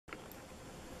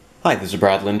Hi, this is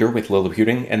Brad Linder with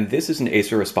Lilliputiting, and this is an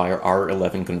Acer Aspire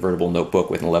R11 convertible notebook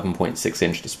with an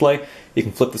 11.6-inch display. You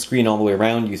can flip the screen all the way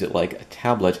around, use it like a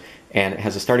tablet, and it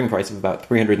has a starting price of about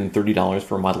 $330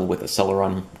 for a model with a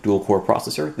Celeron dual-core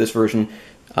processor. This version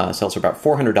sells for about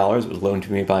 $400. It was loaned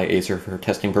to me by Acer for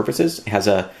testing purposes. It has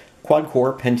a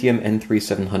quad-core Pentium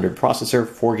N3700 processor,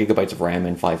 4 GB of RAM,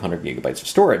 and 500 GB of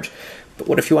storage. But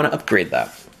what if you want to upgrade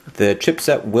that? The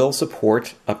chipset will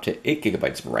support up to 8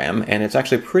 GB of RAM, and it's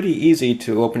actually pretty easy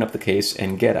to open up the case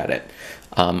and get at it.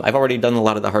 I've already done a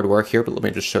lot of the hard work here, but let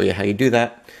me just show you how you do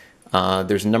that.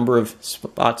 There's a number of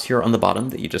spots here on the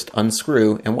bottom that you just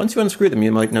unscrew, and once you unscrew them,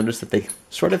 you might notice that they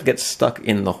sort of get stuck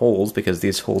in the holes because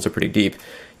these holes are pretty deep.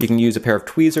 You can use a pair of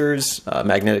tweezers, a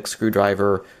magnetic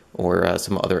screwdriver, or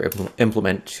some other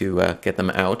implement to get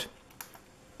them out.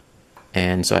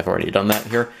 And so I've already done that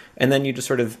here. And then you just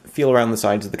sort of feel around the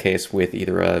sides of the case with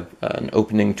either an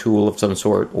opening tool of some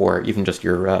sort, or even just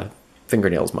your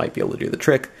fingernails might be able to do the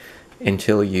trick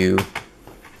until you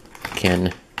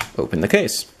can open the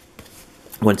case.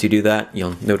 Once you do that,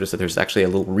 you'll notice that there's actually a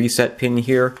little reset pin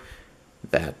here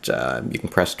that you can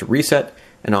press to reset,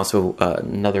 and also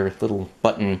another little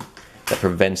button that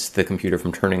prevents the computer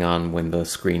from turning on when the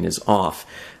screen is off.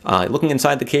 Looking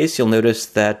inside the case, you'll notice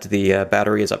that the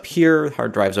battery is up here,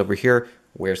 hard drive's over here.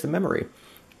 Where's the memory?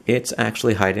 It's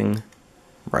actually hiding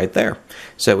right there.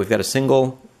 So we've got a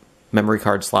single memory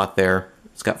card slot there.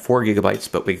 It's got 4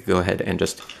 GB, but we could go ahead and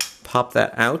just pop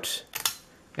that out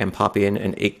and pop in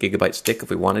an 8 GB stick if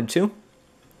we wanted to.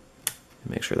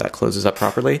 Make sure that closes up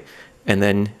properly, and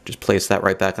then just place that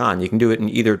right back on. You can do it in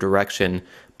either direction,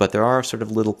 but there are sort of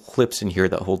little clips in here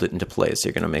that hold it into place. So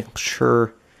you're going to make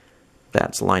sure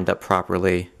that's lined up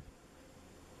properly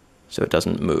so it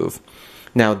doesn't move.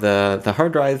 Now the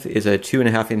hard drive is a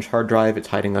 2.5-inch hard drive. It's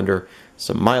hiding under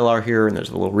some Mylar here, and there's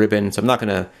a little ribbon. So I'm not going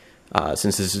to,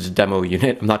 since this is a demo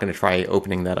unit, I'm not going to try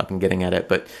opening that up and getting at it,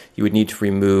 but you would need to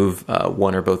remove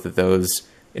one or both of those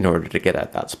in order to get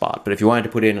at that spot. But if you wanted to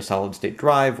put in a solid-state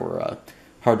drive or a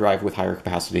hard drive with higher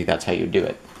capacity, that's how you do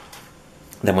it.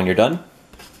 Then when you're done,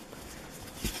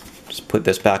 just put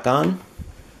this back on.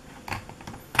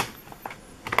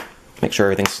 Make sure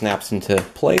everything snaps into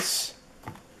place.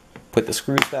 Put the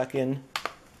screws back in.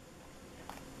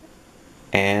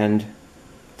 And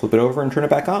flip it over and turn it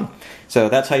back on. So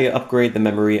that's how you upgrade the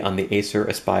memory on the Acer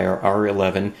Aspire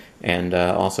R11, and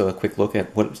also a quick look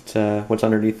at what's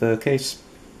underneath the case.